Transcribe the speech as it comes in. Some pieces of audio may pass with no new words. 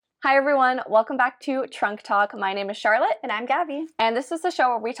Hi everyone, welcome back to Trunk Talk. My name is Charlotte. And I'm Gabby. And this is the show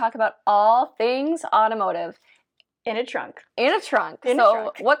where we talk about all things automotive. In a trunk. In a trunk.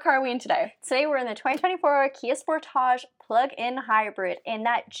 What car are we in today? Today we're in the 2024 Kia Sportage plug-in hybrid, and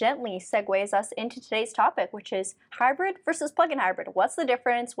that gently segues us into today's topic, which is hybrid versus plug-in hybrid. What's the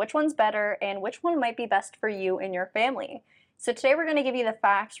difference? Which one's better? And which one might be best for you and your family? So today we're going to give you the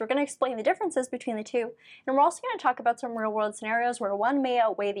facts, we're going to explain the differences between the two, and we're also going to talk about some real-world scenarios where one may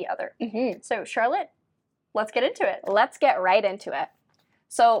outweigh the other. So Charlotte, let's get into it. Let's get right into it.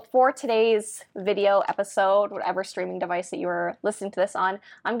 So for today's video episode, whatever streaming device that you're listening to this on,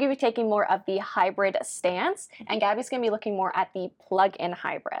 I'm going to be taking more of the hybrid stance, and Gabby's going to be looking more at the plug-in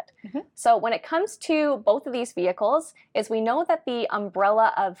hybrid. So when it comes to both of these vehicles, is we know that the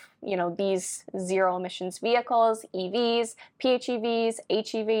umbrella of, these zero emissions vehicles, EVs, PHEVs,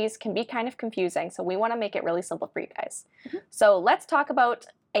 HEVs can be kind of confusing. So we want to make it really simple for you guys. So let's talk about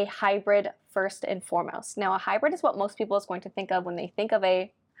a hybrid first and foremost. Now, a hybrid is what most people is going to think of when they think of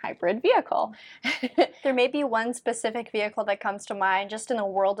a hybrid vehicle. There may be one specific vehicle that comes to mind just in the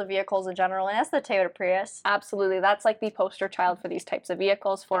world of vehicles in general, and that's the Toyota Prius. Absolutely. That's like the poster child for these types of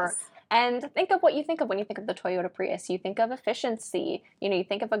vehicles. And think of what you think of when you think of the Toyota Prius. You think of efficiency, you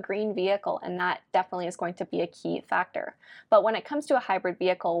think of a green vehicle, and that definitely is going to be a key factor. But when it comes to a hybrid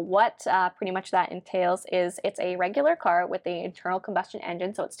vehicle, what pretty much that entails is it's a regular car with an internal combustion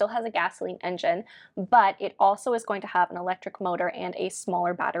engine, so it still has a gasoline engine, but it also is going to have an electric motor and a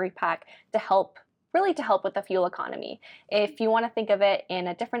smaller battery pack to help with the fuel economy. If you want to think of it in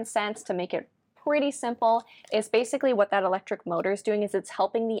a different sense to make it pretty simple, is basically what that electric motor is doing is it's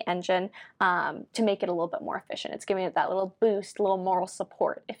helping the engine to make it a little bit more efficient. It's giving it that little boost, little moral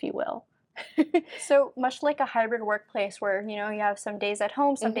support, if you will. So much like a hybrid workplace where, you have some days at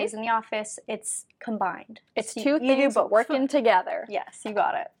home, some days in the office, it's combined. It's two things working together. Yes, you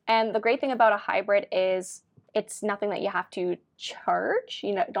got it. And the great thing about a hybrid is it's nothing that you have to charge,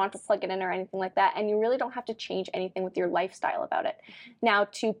 don't have to plug it in or anything like that, and you really don't have to change anything with your lifestyle about it. Now,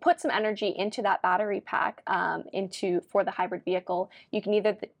 to put some energy into that battery pack for the hybrid vehicle, you can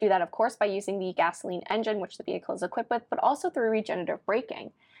either do that, of course, by using the gasoline engine, which the vehicle is equipped with, but also through regenerative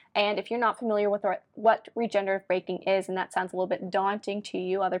braking. And if you're not familiar with what regenerative braking is, and that sounds a little bit daunting to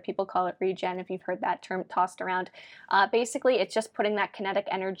you, other people call it regen if you've heard that term tossed around. Basically, it's just putting that kinetic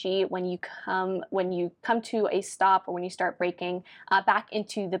energy when you come to a stop or when you start braking back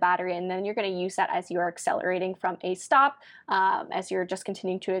into the battery, and then you're going to use that as you're accelerating from a stop, as you're just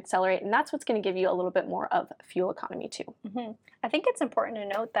continuing to accelerate, and that's what's going to give you a little bit more of fuel economy too. I think it's important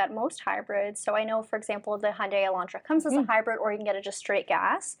to note that most hybrids, so I know, for example, the Hyundai Elantra comes as a hybrid, or you can get it just straight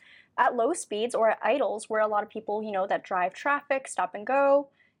gas. At low speeds or at idles, where a lot of people, that drive traffic, stop and go,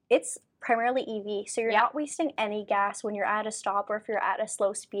 it's primarily EV. So you're not wasting any gas when you're at a stop, or if you're at a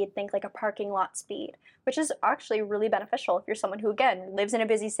slow speed, think like a parking lot speed, which is actually really beneficial if you're someone who, again, lives in a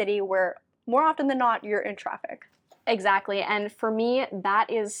busy city where more often than not, you're in traffic. Exactly, and for me,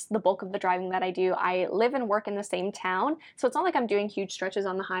 that is the bulk of the driving that I do. I live and work in the same town, so it's not like I'm doing huge stretches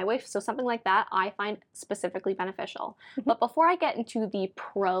on the highway, so something like that I find specifically beneficial. But before I get into the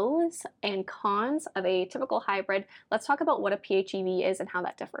pros and cons of a typical hybrid, let's talk about what a PHEV is and how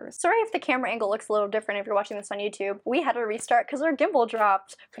that differs. Sorry if the camera angle looks a little different if you're watching this on YouTube. We had to restart because our gimbal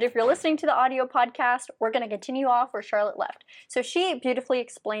dropped, but if you're listening to the audio podcast, we're going to continue off where Charlotte left. So she beautifully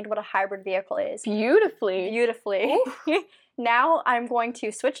explained what a hybrid vehicle is. Beautifully. Now I'm going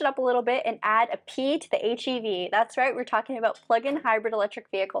to switch it up a little bit and add a P to the HEV. That's right, we're talking about plug-in hybrid electric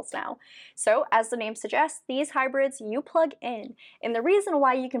vehicles now. So as the name suggests, these hybrids you plug in. And the reason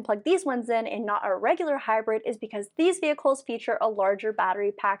why you can plug these ones in and not a regular hybrid is because these vehicles feature a larger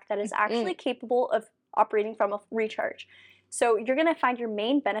battery pack that is actually capable of operating from a recharge. So you're going to find your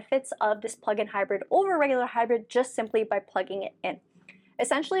main benefits of this plug-in hybrid over a regular hybrid just simply by plugging it in.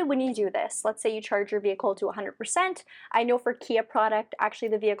 Essentially, when you do this, let's say you charge your vehicle to 100%. I know for Kia product, actually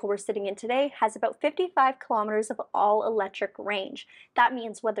the vehicle we're sitting in today has about 55 kilometers of all-electric range. That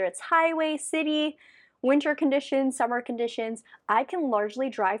means whether it's highway, city, winter conditions, summer conditions, I can largely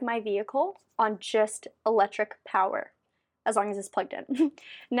drive my vehicle on just electric power, as long as it's plugged in.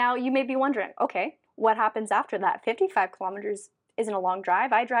 Now, you may be wondering, okay, what happens after that? 55 kilometers isn't a long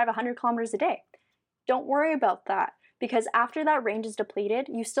drive. I drive 100 kilometers a day. Don't worry about that, because after that range is depleted,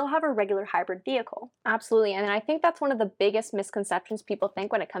 you still have a regular hybrid vehicle. Absolutely, and I think that's one of the biggest misconceptions people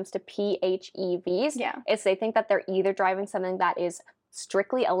think when it comes to PHEVs, is they think that they're either driving something that is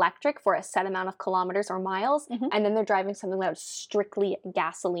strictly electric for a set amount of kilometers or miles, and then they're driving something that was strictly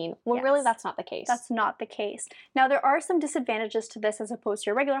gasoline. Well, really, that's not the case. That's not the case. Now, there are some disadvantages to this as opposed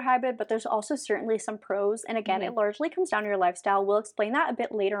to a regular hybrid, but there's also certainly some pros. And again, it largely comes down to your lifestyle. We'll explain that a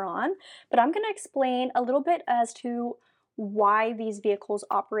bit later on, but I'm going to explain a little bit as to why these vehicles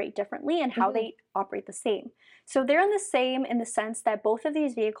operate differently and how they operate the same. So they're the same in the sense that both of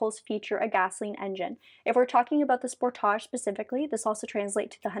these vehicles feature a gasoline engine. If we're talking about the Sportage specifically, this also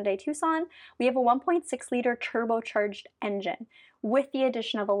translates to the Hyundai Tucson, we have a 1.6-liter turbocharged engine with the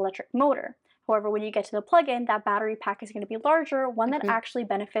addition of an electric motor. However, when you get to the plug-in, that battery pack is going to be larger, one that actually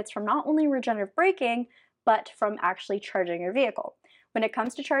benefits from not only regenerative braking, but from actually charging your vehicle. When it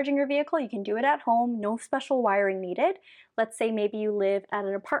comes to charging your vehicle, you can do it at home, no special wiring needed. Let's say maybe you live at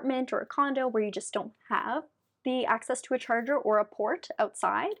an apartment or a condo where you just don't have the access to a charger or a port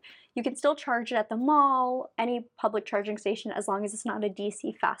outside. You can still charge it at the mall, any public charging station, as long as it's not a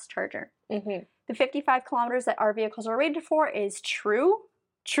DC fast charger. The 55 kilometers that our vehicles are rated for is true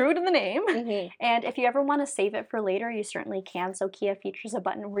to the name. And if you ever want to save it for later, you certainly can. So Kia features a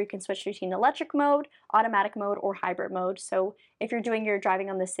button where you can switch between electric mode, automatic mode, or hybrid mode. So if you're doing your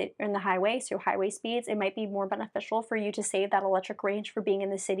driving on the highway, so highway speeds, it might be more beneficial for you to save that electric range for being in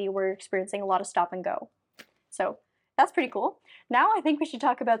the city where you're experiencing a lot of stop and go. So that's pretty cool. Now I think we should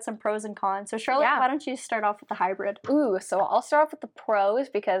talk about some pros and cons. So Charlotte, why don't you start off with the hybrid? Ooh, so I'll start off with the pros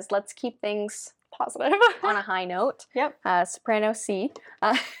because let's keep things positive on a high note. Soprano C.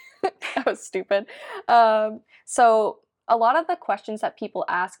 That was stupid. So a lot of the questions that people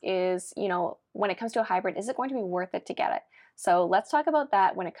ask is, you know, when it comes to a hybrid, is it going to be worth it to get it? So let's talk about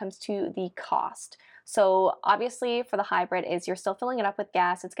that when it comes to the cost. So obviously for the hybrid is you're still filling it up with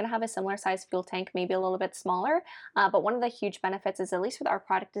gas. It's going to have a similar size fuel tank, maybe a little bit smaller. But one of the huge benefits is, at least with our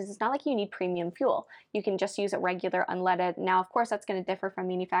product, is it's not like you need premium fuel. You can just use a regular unleaded. Now, of course, that's going to differ from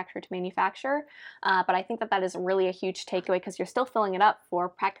manufacturer to manufacturer. But I think that that is really a huge takeaway because you're still filling it up for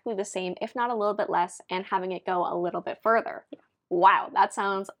practically the same, if not a little bit less, and having it go a little bit further. Wow, that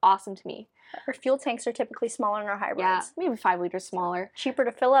sounds awesome to me. Our fuel tanks are typically smaller in our hybrids. Yeah, maybe 5 liters smaller. Cheaper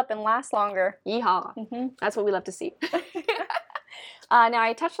to fill up and last longer. Yeehaw. That's what we love to see. Now,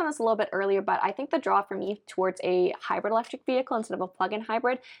 I touched on this a little bit earlier, but I think the draw for me towards a hybrid electric vehicle instead of a plug-in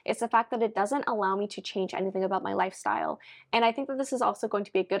hybrid is the fact that it doesn't allow me to change anything about my lifestyle. And I think that this is also going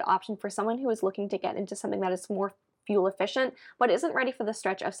to be a good option for someone who is looking to get into something that is more fuel efficient, but isn't ready for the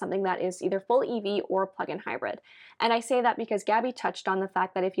stretch of something that is either full EV or plug-in hybrid. And I say that because Gabby touched on the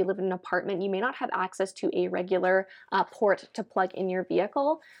fact that if you live in an apartment, you may not have access to a regular port to plug in your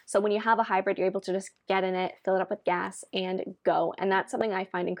vehicle. So when you have a hybrid, you're able to just get in it, fill it up with gas, and go. And that's something I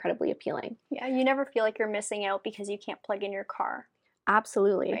find incredibly appealing. Yeah, you never feel like you're missing out because you can't plug in your car.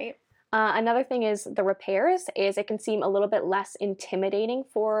 Absolutely. Right? Another thing is the repairs, is it can seem a little bit less intimidating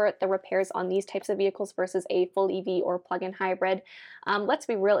for the repairs on these types of vehicles versus a full EV or plug-in hybrid. Let's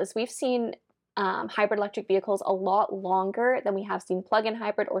be real, is we've seen hybrid electric vehicles a lot longer than we have seen plug-in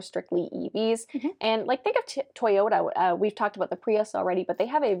hybrid or strictly EVs. And like, think of Toyota. We've talked about the Prius already, but they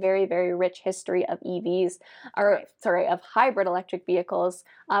have a very, very rich history of EVs, or of hybrid electric vehicles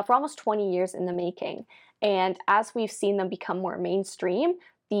for almost 20 years in the making. And as we've seen them become more mainstream,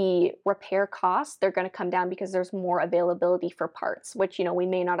 the repair costs, they're going to come down because there's more availability for parts, which, you know, we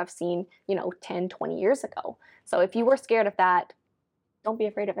may not have seen, 10, 20 years ago. So if you were scared of that, don't be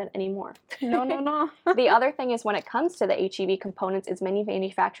afraid of it anymore. No. The other thing is when it comes to the HEV components is many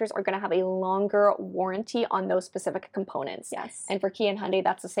manufacturers are going to have a longer warranty on those specific components. Yes. And for Kia and Hyundai,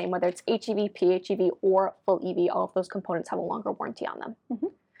 that's the same, whether it's HEV, PHEV, or full EV, all of those components have a longer warranty on them.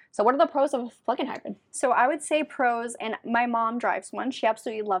 So what are the pros of a plug-in hybrid? So I would say pros, and my mom drives one. She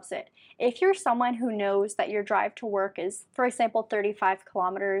absolutely loves it. If you're someone who knows that your drive to work is, for example, 35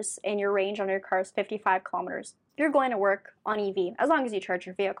 kilometers and your range on your car is 55 kilometers, you're going to work on EV, as long as you charge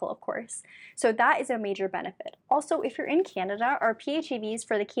your vehicle, of course. So that is a major benefit. Also, if you're in Canada, our PHEVs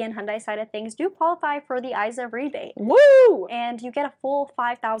for the Kia and Hyundai side of things do qualify for the ISA rebate. Woo! And you get a full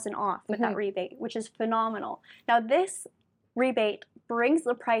 $5,000 off with that rebate, which is phenomenal. Now, this rebate brings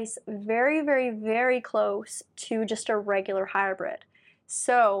the price very, very, very close to just a regular hybrid.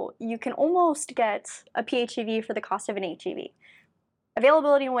 So you can almost get a PHEV for the cost of an HEV.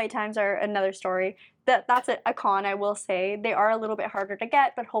 Availability and wait times are another story. That's a con, I will say. They are a little bit harder to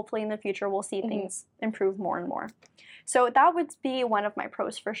get, but hopefully in the future we'll see things improve more and more. So that would be one of my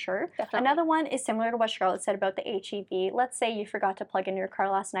pros for sure. Definitely. Another one is similar to what Charlotte said about the HEV. Let's say you forgot to plug in your car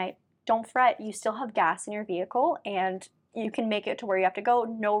last night. Don't fret, you still have gas in your vehicle and you can make it to where you have to go.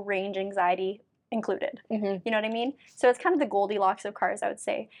 No range anxiety included. Mm-hmm. You know what I mean? So it's kind of the Goldilocks of cars, I would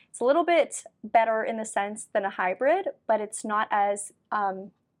say. It's a little bit better in the sense than a hybrid, but it's not as,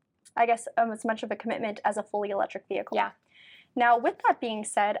 as much of a commitment as a fully electric vehicle. Yeah. Now, with that being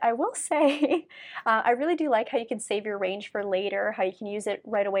said, I will say I really do like how you can save your range for later, how you can use it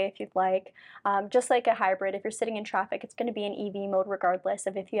right away if you'd like. Just like a hybrid, if you're sitting in traffic, it's going to be in EV mode regardless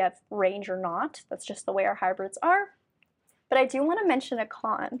of if you have range or not. That's just the way our hybrids are. But I do want to mention a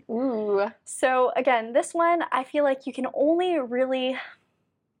con. Ooh. So again, this one, I feel like you can only really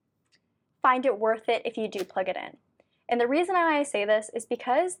find it worth it if you do plug it in. And the reason why I say this is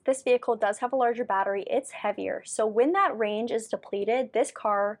because this vehicle does have a larger battery, it's heavier. So when that range is depleted, this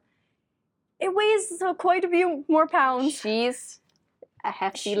car, it weighs quite a few more pounds. She's a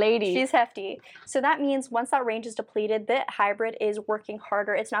hefty lady. She's hefty. So that means once that range is depleted, the hybrid is working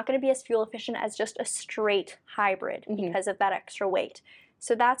harder. It's not going to be as fuel efficient as just a straight hybrid because of that extra weight.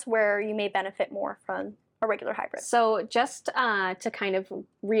 So that's where you may benefit more from a regular hybrid. So just to kind of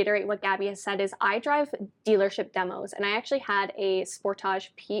reiterate what Gabby has said is I drive dealership demos, and I actually had a Sportage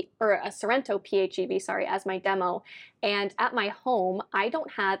a Sorento PHEV, as my demo. And at my home, I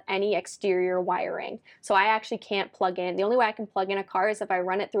don't have any exterior wiring. So I actually can't plug in. The only way I can plug in a car is if I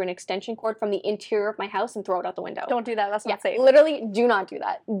run it through an extension cord from the interior of my house and throw it out the window. Don't do that. That's not safe. Literally, do not do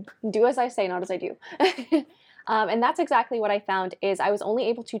that. Do as I say, not as I do. And that's exactly what I found is I was only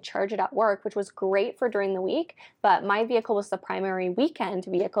able to charge it at work, which was great for during the week, but my vehicle was the primary weekend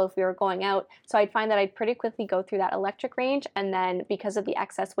vehicle if we were going out. So I'd find that I'd pretty quickly go through that electric range, and then because of the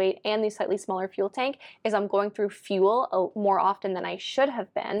excess weight and the slightly smaller fuel tank, is I'm going through fuel more often than I should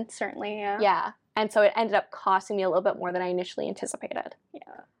have been. Certainly, yeah. Yeah, and so it ended up costing me a little bit more than I initially anticipated.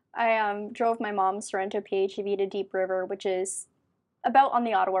 Yeah. I drove my mom's Sorento PHEV to Deep River, which is about on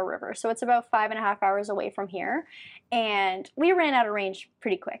the Ottawa River. So it's about 5.5 hours away from here. And we ran out of range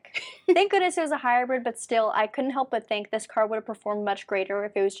pretty quick. Thank goodness it was a hybrid, but still, I couldn't help but think this car would have performed much greater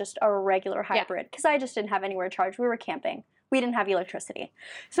if it was just a regular hybrid. Because I just didn't have anywhere to charge. We were camping. We didn't have electricity.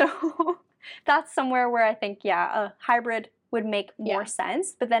 So that's somewhere where I think, a hybrid would make more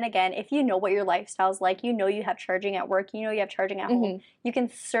sense. But then again, if you know what your lifestyle's like, you know you have charging at work, you know you have charging at home, you can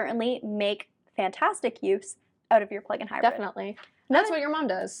certainly make fantastic use out of your plug-in hybrid. Definitely. And that's what your mom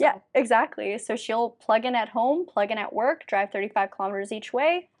does. So. Yeah, exactly. So she'll plug in at home, plug in at work, drive 35 kilometers each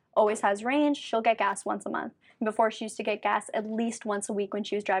way, always has range. She'll get gas once a month. Before, she used to get gas at least once a week when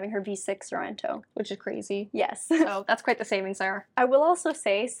she was driving her V6 Sorento. Which is crazy. Yes. So that's quite the savings there. I will also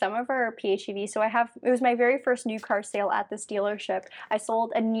say some of our PHEV, it was my very first new car sale at this dealership. I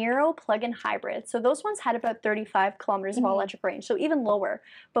sold a Nero plug-in hybrid. So those ones had about 35 kilometers of all-electric range, so even lower.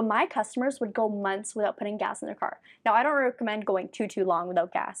 But my customers would go months without putting gas in their car. Now, I don't recommend going too long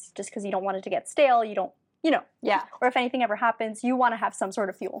without gas, just because you don't want it to get stale, you don't, Yeah. Or if anything ever happens, you want to have some sort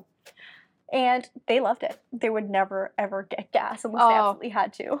of fuel. And they loved it. They would never, ever get gas unless they absolutely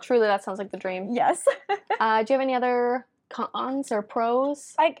had to. Truly, that sounds like the dream. Yes. Do you have any other cons or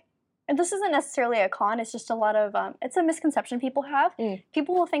pros? And this isn't necessarily a con, it's just a lot of, it's a misconception people have.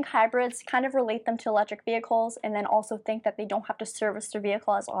 People will think hybrids kind of relate them to electric vehicles and then also think that they don't have to service their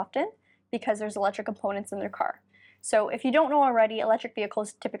vehicle as often because there's electric components in their car. So if you don't know already, electric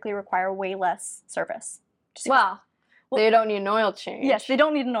vehicles typically require way less service. They don't need an oil change. Yes, they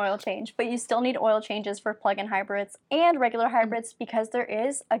don't need an oil change, but you still need oil changes for plug-in hybrids and regular hybrids because there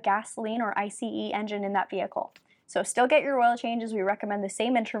is a gasoline or ICE engine in that vehicle. So still get your oil changes. We recommend the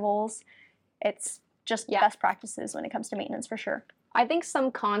same intervals. It's just best practices when it comes to maintenance for sure. I think some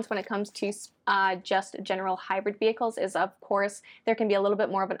cons when it comes to just general hybrid vehicles is, of course, there can be a little bit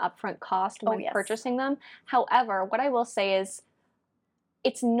more of an upfront cost when purchasing them. However, what I will say is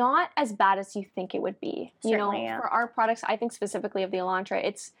it's not as bad as you think it would be. Certainly, For our products, I think specifically of the Elantra,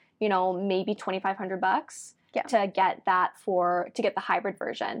 it's, maybe $2,500 to get that to get the hybrid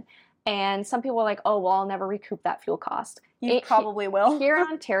version. And some people are like, oh, well, I'll never recoup that fuel cost. You probably will. Here in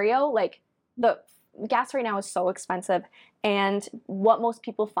Ontario, the gas right now is so expensive. And what most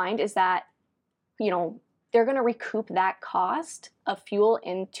people find is that, they're going to recoup that cost of fuel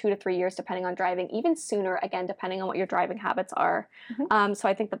in 2 to 3 years, depending on driving, even sooner, again, depending on what your driving habits are. So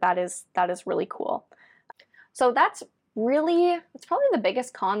I think that is really cool. So it's probably the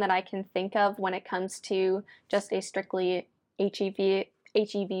biggest con that I can think of when it comes to just a strictly HEV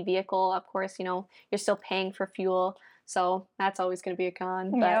vehicle. Of course, you're still paying for fuel. So that's always going to be a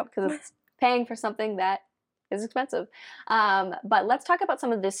con, because it's paying for something that is expensive. But let's talk about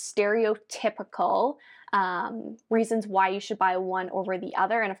some of the stereotypical reasons why you should buy one over the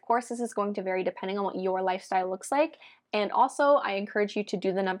other. And of course, this is going to vary depending on what your lifestyle looks like And also, I encourage you to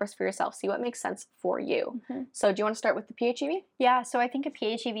do the numbers for yourself. See what makes sense for you. Mm-hmm. So do you want to start with the PHEV? Yeah, so I think a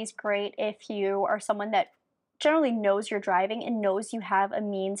PHEV is great if you are someone that generally knows you're driving and knows you have a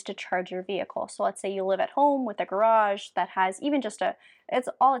means to charge your vehicle. So let's say you live at home with a garage that has even just it's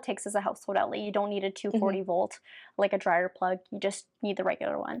all it takes is a household outlet. You don't need a 240 volt like a dryer plug. You just need the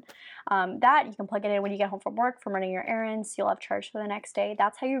regular one. That you can plug it in when you get home from work, from running your errands. You'll have charge for the next day.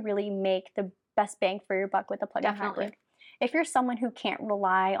 That's how you really make the best bang for your buck with a plug-in hybrid. If you're someone who can't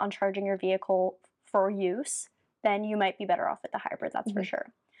rely on charging your vehicle for use, then you might be better off with the hybrid, that's for sure.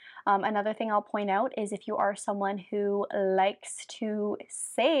 Another thing I'll point out is if you are someone who likes to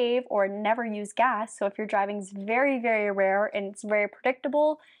save or never use gas, so if your driving is very, very rare and it's very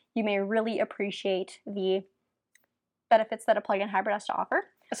predictable, you may really appreciate the benefits that a plug-in hybrid has to offer.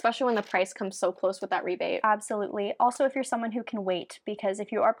 Especially when the price comes so close with that rebate. Absolutely. Also, if you're someone who can wait, because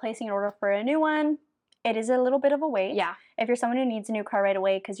if you are placing an order for a new one, it is a little bit of a wait. Yeah. If you're someone who needs a new car right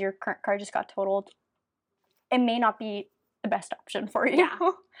away because your current car just got totaled, it may not be the best option for you. Yeah.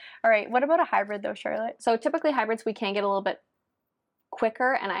 All right. What about a hybrid though, Charlotte? So typically hybrids we can get a little bit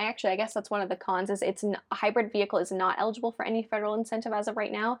quicker, and I guess that's one of the cons is a hybrid vehicle is not eligible for any federal incentive as of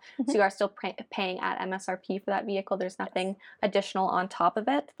right now. So you are still paying at MSRP for that vehicle. There's nothing additional on top of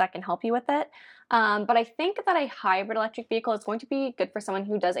it that can help you with it. But I think that a hybrid electric vehicle is going to be good for someone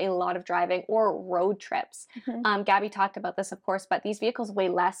who does a lot of driving or road trips. Gabby talked about this, of course, but these vehicles weigh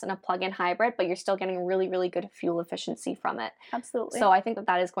less than a plug-in hybrid, but you're still getting really, really good fuel efficiency from it. Absolutely. So I think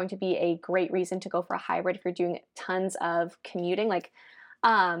that is going to be a great reason to go for a hybrid if you're doing tons of commuting. Like,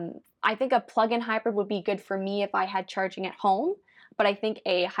 I think a plug-in hybrid would be good for me if I had charging at home. But I think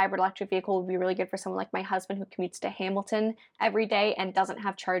a hybrid electric vehicle would be really good for someone like my husband who commutes to Hamilton every day and doesn't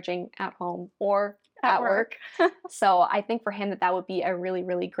have charging at home or at work. So I think for him that would be a really,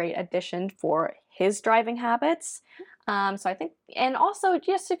 really great addition for his driving habits. So I think, and also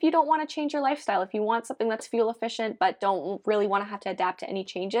just if you don't want to change your lifestyle, if you want something that's fuel efficient but don't really want to have to adapt to any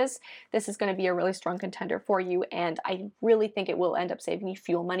changes, this is going to be a really strong contender for you. And I really think it will end up saving you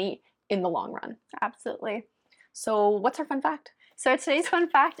fuel money in the long run. Absolutely. So what's our fun fact? So today's fun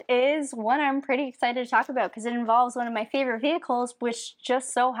fact is one I'm pretty excited to talk about because it involves one of my favorite vehicles, which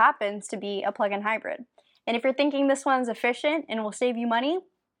just so happens to be a plug-in hybrid. And if you're thinking this one's efficient and will save you money,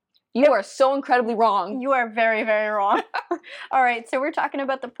 you are so incredibly wrong. You are very, very wrong. All right, so we're talking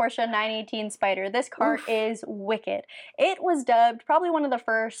about the Porsche 918 Spyder. This car is wicked. It was dubbed probably one of the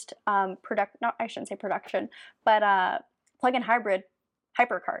first I shouldn't say production, but plug-in hybrid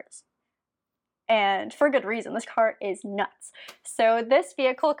hypercars. And for good reason, this car is nuts. So this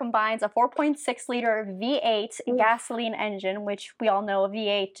vehicle combines a 4.6-liter V8 gasoline engine, which we all know a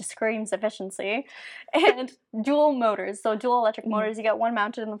V8 just screams efficiency, and dual motors. So dual electric motors, you got one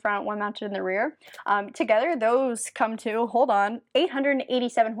mounted in the front, one mounted in the rear. Together, those come to,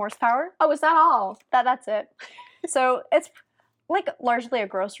 887 horsepower. Oh, is that all? That's it. So it's like largely a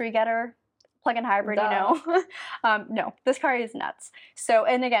grocery getter. Plug-in hybrid, you know. No, this car is nuts. So,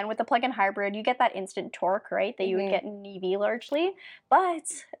 and again, with the plug-in hybrid, you get that instant torque, right, that you would get in an EV largely. But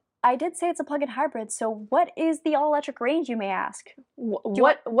I did say it's a plug-in hybrid, so what is the all-electric range, you may ask?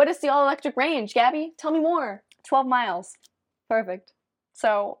 What is the all-electric range, Gabby? Tell me more. 12 miles. Perfect.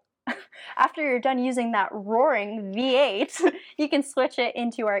 So after you're done using that roaring V8, you can switch it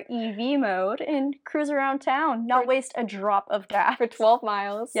into our EV mode and cruise around town, not waste a drop of gas. For 12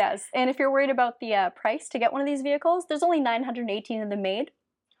 miles. Yes, and if you're worried about the price to get one of these vehicles, there's only 918 of them made.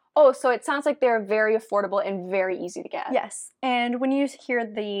 Oh, so it sounds like they're very affordable and very easy to get. Yes, and when you hear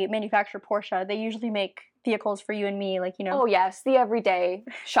the manufacturer Porsche, they usually make vehicles for you and me, like, you know. Oh yes, the everyday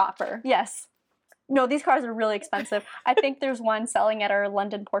shopper. Yes. No, these cars are really expensive. I think there's one selling at our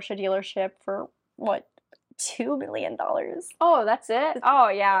London Porsche dealership for, what, $2 million? Oh, that's it? Oh,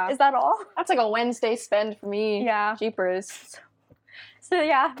 yeah. Is that all? That's like a Wednesday spend for me. Yeah. Jeepers. So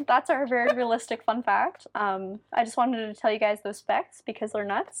yeah, that's our very realistic fun fact. I just wanted to tell you guys those specs because they're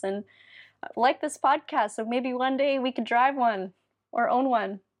nuts and like this podcast, so maybe one day we could drive one or own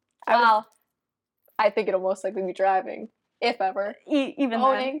one. Well, I think it'll most likely be driving, if ever. Even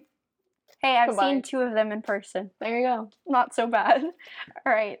owning. then. Hey, I've Combined. seen 2 of them in person. There you go. Not so bad.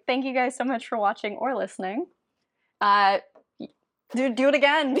 All right. Thank you guys so much for watching or listening. Do it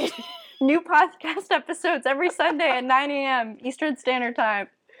again. New podcast episodes every Sunday at 9 a.m. Eastern Standard Time.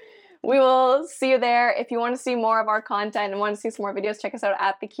 We will see you there. If you want to see more of our content and want to see some more videos, check us out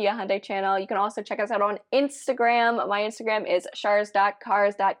at the Kia Hyundai channel. You can also check us out on Instagram. My Instagram is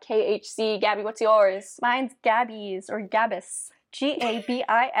shars.cars.khc. Gabby, what's yours? Mine's Gabby's or Gabbis.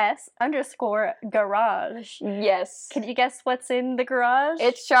 GABIS_garage. Yes. Can you guess what's in the garage?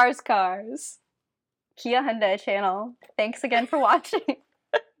 It's Shars Cars. Kia Hyundai channel. Thanks again for watching.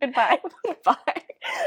 Goodbye. Bye.